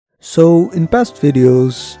So in past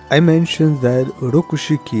videos, I mentioned that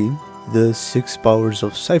Rokushiki, the 6 powers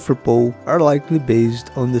of Cipher are likely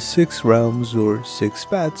based on the 6 realms or 6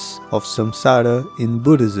 paths of Samsara in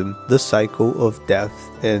Buddhism, the cycle of death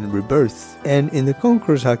and rebirth. And in the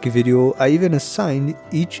Conqueror's Haki video, I even assigned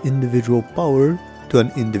each individual power to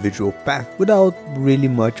an individual path without really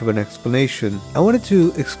much of an explanation. I wanted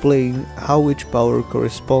to explain how each power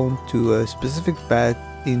corresponds to a specific path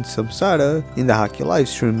in Samsara in the Haki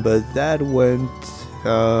livestream, but that went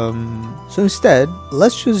so instead,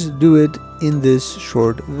 let's just do it in this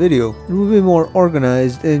short video. It will be more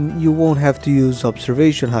organized and you won't have to use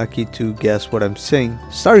observation haki to guess what I'm saying.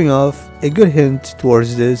 Starting off, a good hint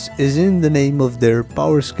towards this is in the name of their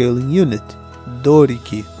power scaling unit,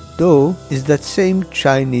 Doriki. Do is that same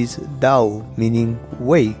Chinese Dao, meaning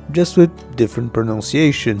way, just with different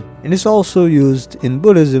pronunciation, and is also used in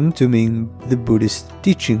Buddhism to mean the Buddhist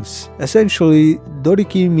teachings. Essentially,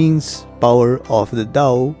 Doriki means power of the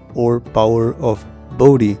Dao or power of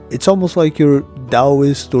Bodhi. It's almost like your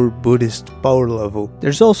Taoist or Buddhist power level.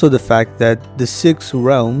 There's also the fact that the 6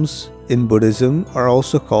 realms in Buddhism are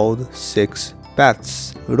also called 6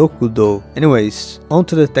 paths, Rokudo. Anyways,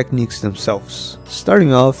 onto the techniques themselves.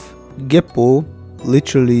 Starting off, Geppou,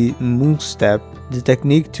 literally moon step, the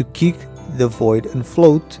technique to kick the void and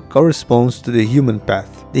float, corresponds to the human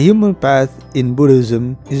path. The human path in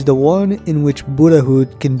Buddhism is the one in which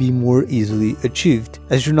Buddhahood can be more easily achieved,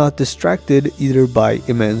 as you're not distracted either by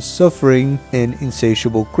immense suffering and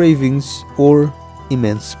insatiable cravings or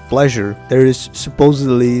immense pleasure. There is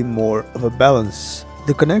supposedly more of a balance.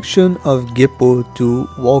 The connection of Geppou to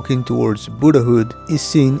walking towards Buddhahood is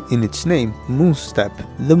seen in its name, moon step,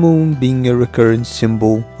 the moon being a recurrent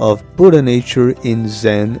symbol of Buddha nature in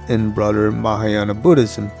Zen and broader Mahayana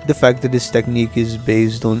Buddhism. The fact that this technique is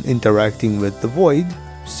based on interacting with the void,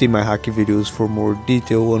 see my Haki videos for more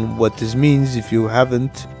detail on what this means if you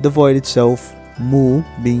haven't. The void itself, Mu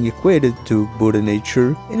being equated to Buddha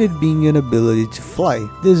nature and it being an ability to fly,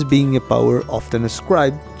 this being a power often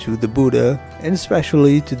ascribed to the Buddha and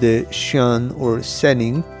especially to the Xian or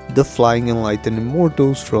Senning, the flying enlightened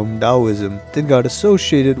immortals from Taoism that got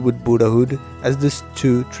associated with Buddhahood as these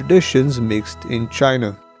two traditions mixed in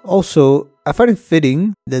China. Also, I find it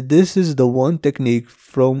fitting that this is the one technique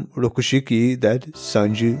from Rokushiki that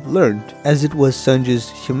Sanji learned, as it was Sanji's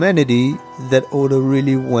humanity that Oda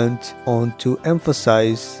really went on to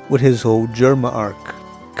emphasize with his whole Germa arc.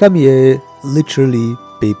 Kamiye, literally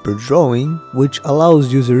paper drawing, which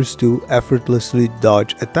allows users to effortlessly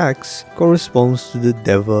dodge attacks, corresponds to the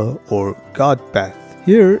Deva or God path.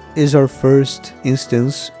 Here is our first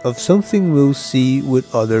instance of something we'll see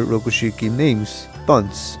with other Rokushiki names.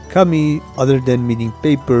 Puns. Kami, other than meaning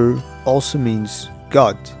paper, also means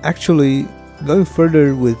God. Actually, going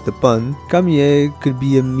further with the pun, Kamiye could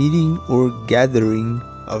be a meeting or gathering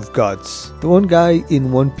of gods. The one guy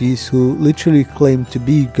in One Piece who literally claimed to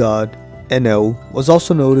be God, NL, was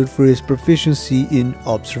also noted for his proficiency in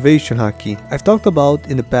observation haki. I've talked about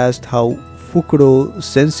in the past how Fukuro,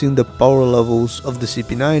 sensing the power levels of the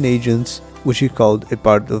CP9 agents, which he called a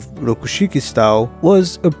part of Rokushiki style,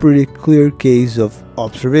 was a pretty clear case of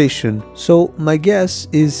observation. So my guess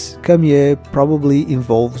is Kamiye probably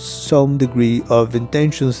involves some degree of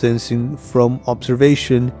intention sensing from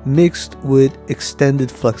observation mixed with extended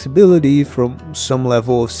flexibility from some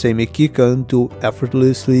level of Seimekikan to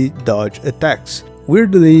effortlessly dodge attacks.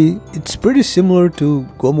 Weirdly, it's pretty similar to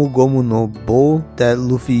Gomu Gomu no Bo that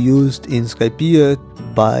Luffy used in Skypiea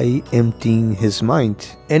by emptying his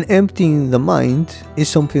mind. And emptying the mind is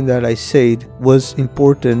something that I said was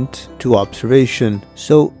important to observation.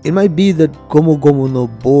 So it might be that Gomu Gomu no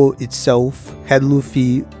Bo itself had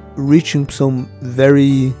Luffy reaching some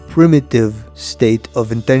very primitive state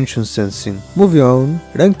of intention sensing. Moving on,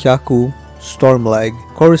 Rankyaku, Stormlag,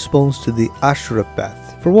 corresponds to the Ashura path.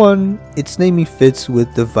 For one, its naming fits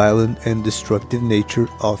with the violent and destructive nature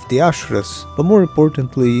of the Ashuras, but more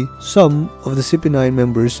importantly, some of the CP9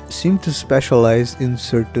 members seem to specialize in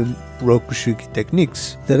certain Rokushiki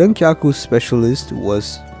techniques. The Rankyaku specialist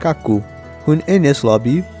was Kaku, who in Enya's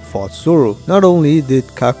lobby fought Soru. Not only did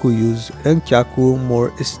Kaku use Rankyaku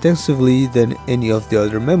more extensively than any of the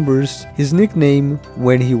other members, his nickname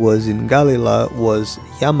when he was in Galila was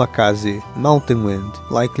Yamakaze, Mountain Wind,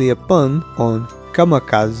 likely a pun on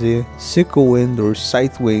Kamikaze, sickle wind or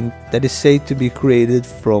scythe wing that is said to be created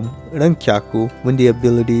from Rankyaku when the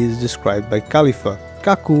ability is described by Khalifa.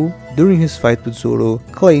 Kaku, during his fight with Zoro,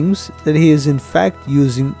 claims that he is in fact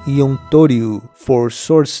using Yontoryu for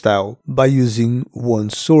sword style by using one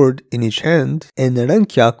sword in each hand and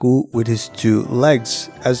Rankyaku with his 2 legs,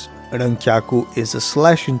 as Rankyaku is a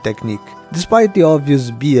slashing technique. Despite the obvious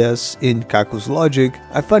BS in Kaku's logic,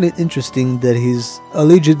 I find it interesting that he's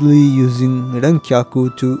allegedly using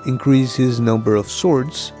Rankyaku to increase his number of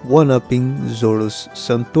swords, one-upping Zoro's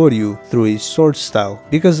Santoryu through his sword style,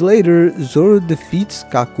 because later Zoro defeats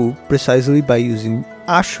Kaku precisely by using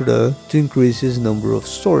Ashura to increase his number of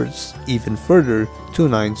swords even further to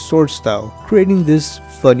 9 sword style, creating this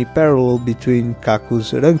funny parallel between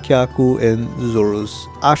Kaku's Rankyaku and Zoro's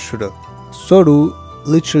Ashura. Soru,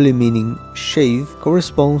 literally meaning shave,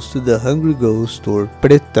 corresponds to the hungry ghost or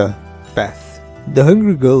preta path. The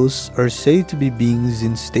hungry ghosts are said to be beings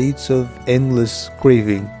in states of endless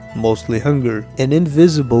craving, mostly hunger, and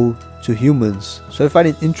invisible to humans. So I find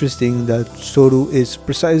it interesting that Soru is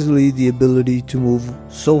precisely the ability to move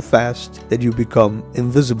so fast that you become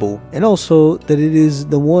invisible, and also that it is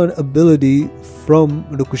the one ability from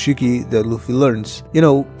Rokushiki that Luffy learns. You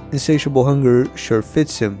know, insatiable hunger sure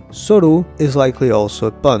fits him. Soru is likely also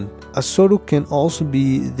a pun, as Soru can also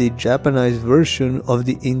be the Japanese version of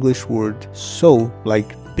the English word so,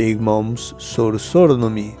 like Big Mom's Soru Soru no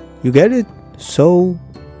Mi. You get it? So,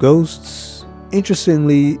 ghosts.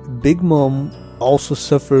 Interestingly, Big Mom also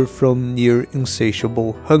suffered from near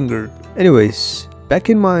insatiable hunger. Anyways, back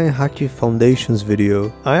in my Haki Foundations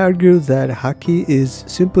video, I argued that Haki is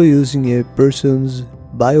simply using a person's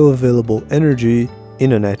bioavailable energy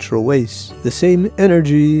in a natural ways. The same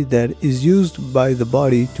energy that is used by the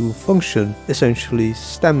body to function, essentially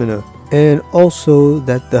stamina. And also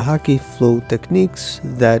that the Haki flow techniques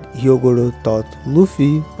that Hyogoro taught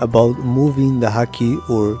Luffy about moving the Haki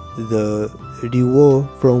or the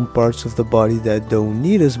Ryuo from parts of the body that don't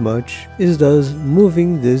need as much is thus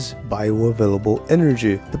moving this bioavailable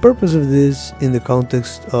energy. The purpose of this in the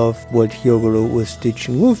context of what Hyogoro was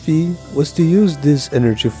teaching Luffy was to use this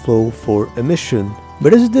energy flow for a mission.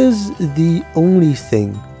 But is this the only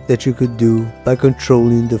thing that you could do by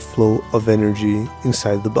controlling the flow of energy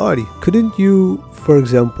inside the body? Couldn't you, for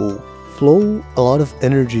example, flow a lot of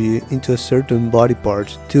energy into a certain body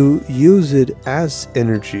part to use it as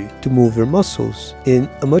energy to move your muscles in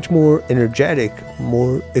a much more energetic,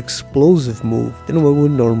 more explosive move than what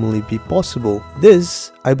would normally be possible?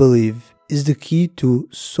 This, I believe, is the key to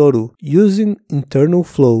Soru, using internal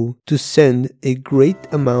flow to send a great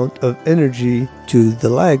amount of energy to the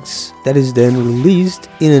legs that is then released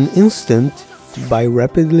in an instant by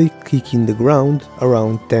rapidly kicking the ground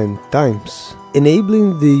around 10 times,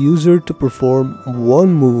 enabling the user to perform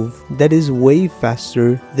one move that is way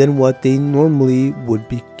faster than what they normally would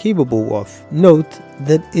be capable of. Note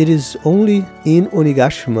that it is only in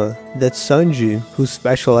Onigashima that Sanji, who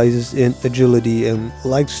specializes in agility and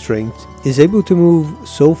leg strength, is able to move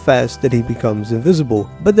so fast that he becomes invisible,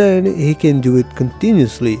 but then he can do it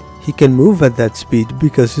continuously. He can move at that speed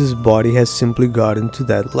because his body has simply gotten to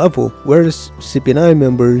that level, whereas CP9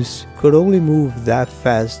 members could only move that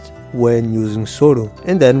fast when using Soru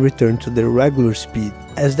and then return to their regular speed,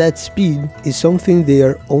 as that speed is something they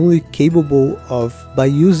are only capable of by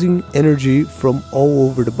using energy from all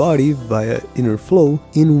over the body via inner flow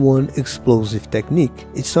in one explosive technique.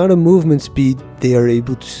 It's not a movement speed they are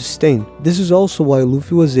able to sustain. This is also why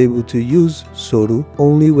Luffy was able to use Soru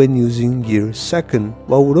only when using Gear Second,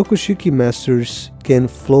 while Rokushiki masters can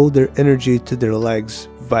flow their energy to their legs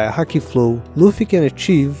via Haki flow. Luffy can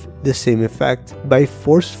achieve the same effect by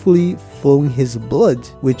forcefully flowing his blood,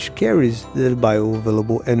 which carries the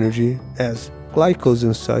bioavailable energy as glucose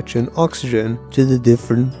and such and oxygen to the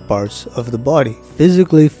different parts of the body.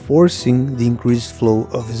 Physically forcing the increased flow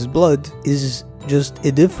of his blood is just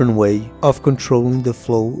a different way of controlling the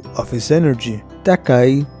flow of his energy.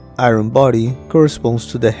 Tekkai, Iron Body, corresponds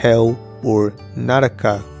to the Hell or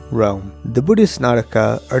Naraka realm. The Buddhist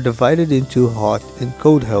Naraka are divided into hot and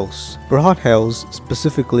cold hells. For hot hells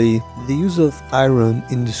specifically, the use of iron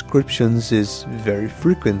in descriptions is very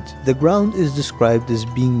frequent. The ground is described as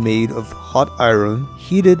being made of hot iron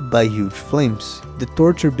heated by huge flames. The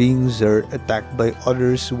tortured beings are attacked by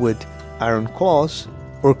others with iron claws,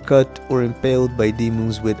 or cut or impaled by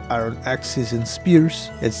demons with iron axes and spears,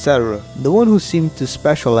 etc. The one who seemed to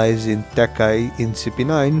specialize in Tekkai in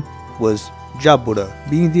CP9 was Jabura,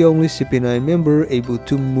 being the only CP9 member able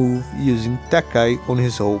to move using Tekkai on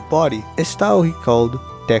his whole body, a style he called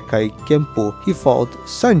Tekkai Kenpo. He fought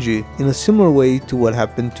Sanji in a similar way to what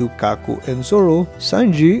happened to Kaku and Zoro.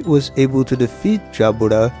 Sanji was able to defeat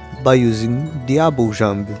Jabura by using Diabo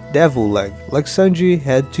Jambe, Devil Leg, like Sanji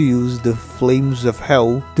had to use the Flames of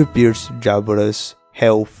Hell to pierce Jabura's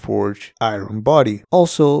Hell-forged iron body.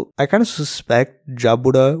 Also, I kinda suspect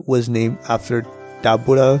Jabura was named after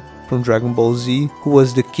Dabura from Dragon Ball Z, who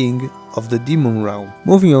was the king of the demon realm.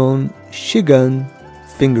 Moving on, Shigan,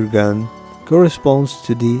 finger gun, corresponds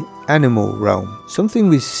to the animal realm. Something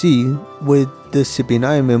we see with the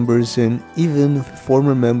CP9 members and even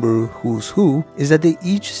former member Who's Who is that they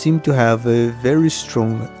each seem to have a very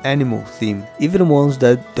strong animal theme, even ones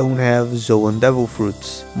that don't have Zoan devil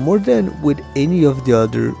fruits. More than with any of the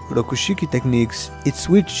other Rokushiki techniques, it's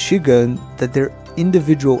with Shigan that their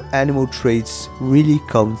individual animal traits really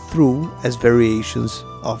come through as variations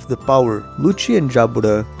of the power. Lucci and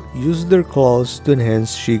Jabura use their claws to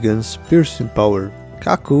enhance Shigan's piercing power.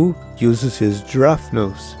 Kaku uses his giraffe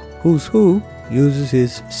nose. Who's Who uses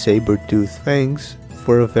his saber-toothed fangs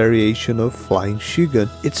for a variation of flying Shigan.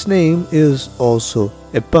 Its name is also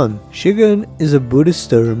a pun. Shigan is a Buddhist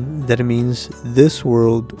term that means this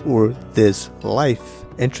world or this life,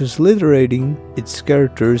 and transliterating its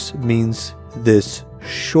characters means this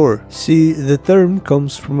shore. See, the term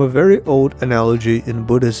comes from a very old analogy in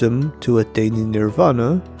Buddhism to attaining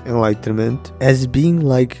Nirvana, enlightenment, as being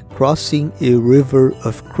like crossing a river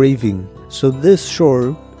of craving. So this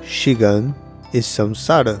shore, Shigan, is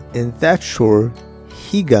Samsara, and that shore,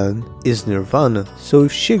 Higan, is Nirvana. So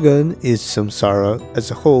if Shigan is Samsara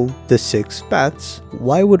as a whole, the six paths,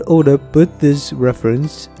 why would Oda put this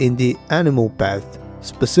reference in the animal path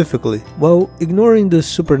specifically? Well, ignoring the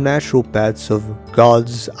supernatural paths of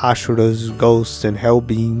gods, Ashuras, ghosts, and hell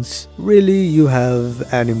beings, really you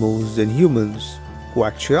have animals and humans, who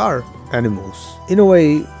actually are animals. In a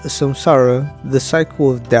way, Samsara, the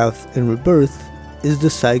cycle of death and rebirth, is the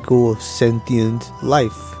cycle of sentient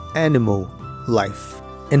life, animal life.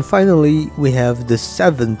 And finally, we have the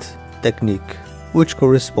seventh technique, which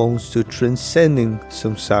corresponds to transcending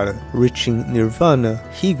samsara, reaching nirvana,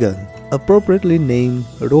 Higan, appropriately named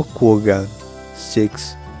Rokuougan,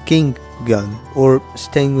 six king gun, or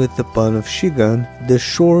staying with the pun of Shigan, the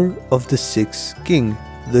shore of the sixth king,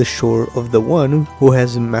 the shore of the one who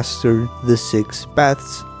has mastered the six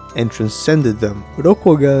paths and transcended them.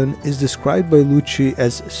 Rokuougan is described by Lucci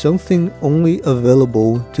as something only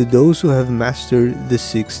available to those who have mastered the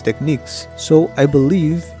six techniques. So I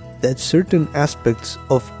believe that certain aspects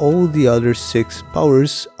of all the other six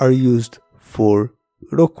powers are used for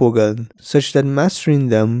Rokuougan, such that mastering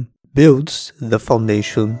them builds the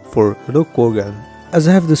foundation for Rokuougan. As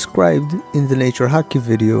I have described in the Nature Haki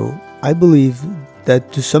video, I believe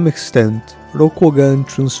that to some extent Rokuougan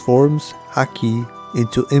transforms Haki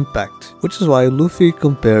into impact, which is why Luffy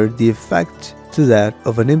compared the effect to that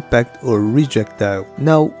of an impact or rejectile.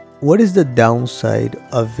 Now, what is the downside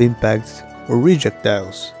of impact or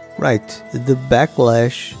rejectiles? Right, the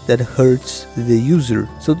backlash that hurts the user.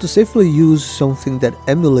 So to safely use something that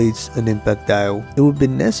emulates an impactile, it would be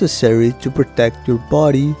necessary to protect your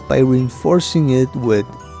body by reinforcing it with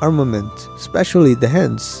armament, especially the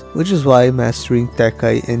hands, which is why mastering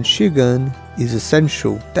Tekkai and Shigan is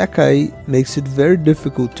essential. Tekkai makes it very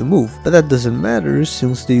difficult to move, but that doesn't matter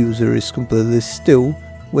since the user is completely still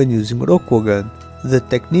when using Rokuougan. The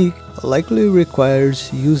technique likely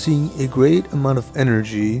requires using a great amount of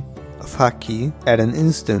energy of Haki at an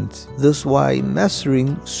instant, thus why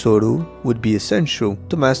mastering Soru would be essential.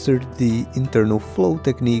 To master the internal flow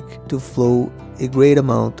technique, to flow a great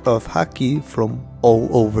amount of Haki from all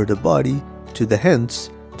over the body to the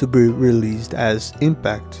hands to be released as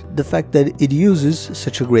impact. The fact that it uses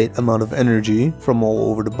such a great amount of energy from all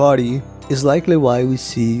over the body is likely why we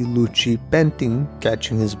see Lucci panting,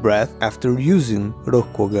 catching his breath after using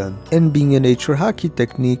Rokuougan. And being a nature haki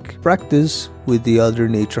technique, practice with the other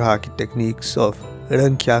nature haki techniques of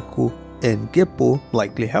Rankyaku and Geppou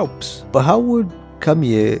likely helps. But how would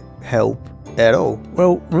Kamiye help at all?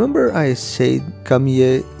 Well, remember I said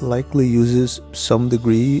Kamiye likely uses some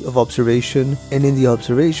degree of observation, and in the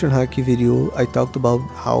observation haki video I talked about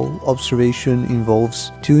how observation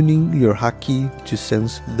involves tuning your haki to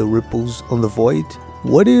sense the ripples on the void.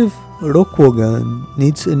 What if Rokuougan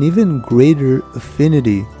needs an even greater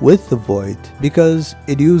affinity with the void because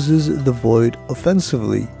it uses the void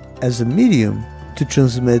offensively as a medium to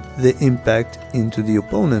transmit the impact into the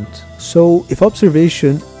opponent? So if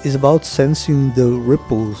observation is about sensing the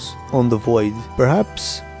ripples on the void,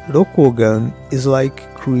 perhaps Rokuougan is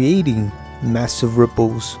like creating massive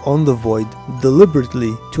ripples on the void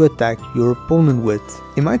deliberately to attack your opponent with.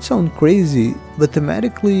 It might sound crazy, but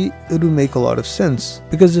thematically it would make a lot of sense,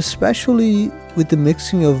 because especially with the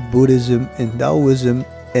mixing of Buddhism and Taoism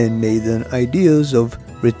and maiden ideas of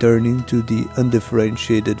returning to the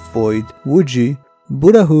undifferentiated void Wuji,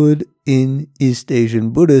 Buddhahood in East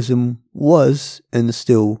Asian Buddhism was, and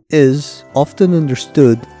still is, often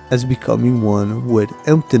understood as becoming one with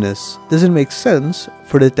emptiness. Does it make sense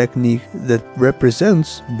for the technique that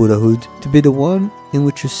represents Buddhahood to be the one in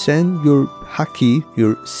which you send your haki,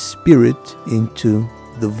 your spirit, into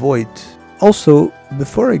the void? Also,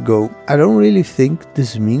 before I go, I don't really think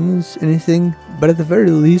this means anything, but at the very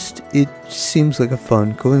least, it seems like a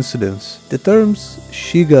fun coincidence. The terms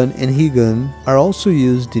Shigan and Higan are also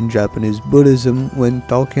used in Japanese Buddhism when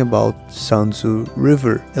talking about Sanzu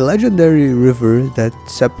River, a legendary river that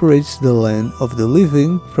separates the land of the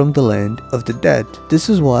living from the land of the dead. This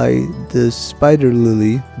is why the spider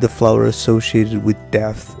lily, the flower associated with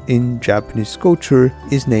death in Japanese culture,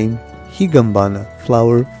 is named Higambana,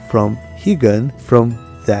 flower from Higan, from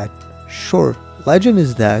that shore. Legend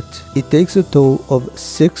is that it takes a toll of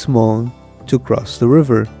 6 mon to cross the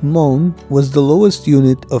river. Mon was the lowest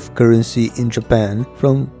unit of currency in Japan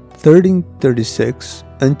from 1336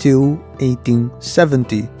 until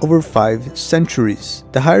 1870, over 5 centuries.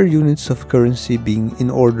 The higher units of currency being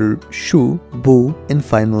in order Shu, Bu, and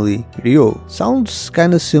finally Ryo. Sounds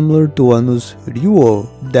kinda similar to Wano's Ryuo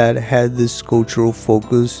that had this cultural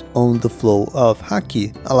focus on the flow of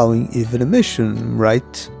haki, allowing even emission,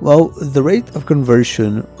 right? Well, the rate of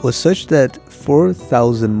conversion was such that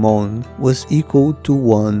 4,000 mon was equal to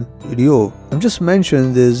 1 Ryo. I'm just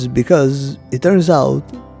mentioning this because it turns out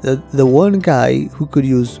that the one guy who could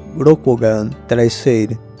use Rokuougan that I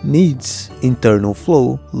said needs internal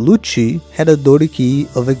flow, Lucci, had a Doriki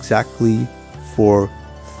of exactly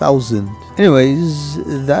 4,000. Anyways,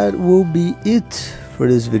 that will be it for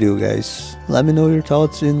this video, guys. Let me know your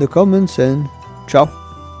thoughts in the comments and ciao.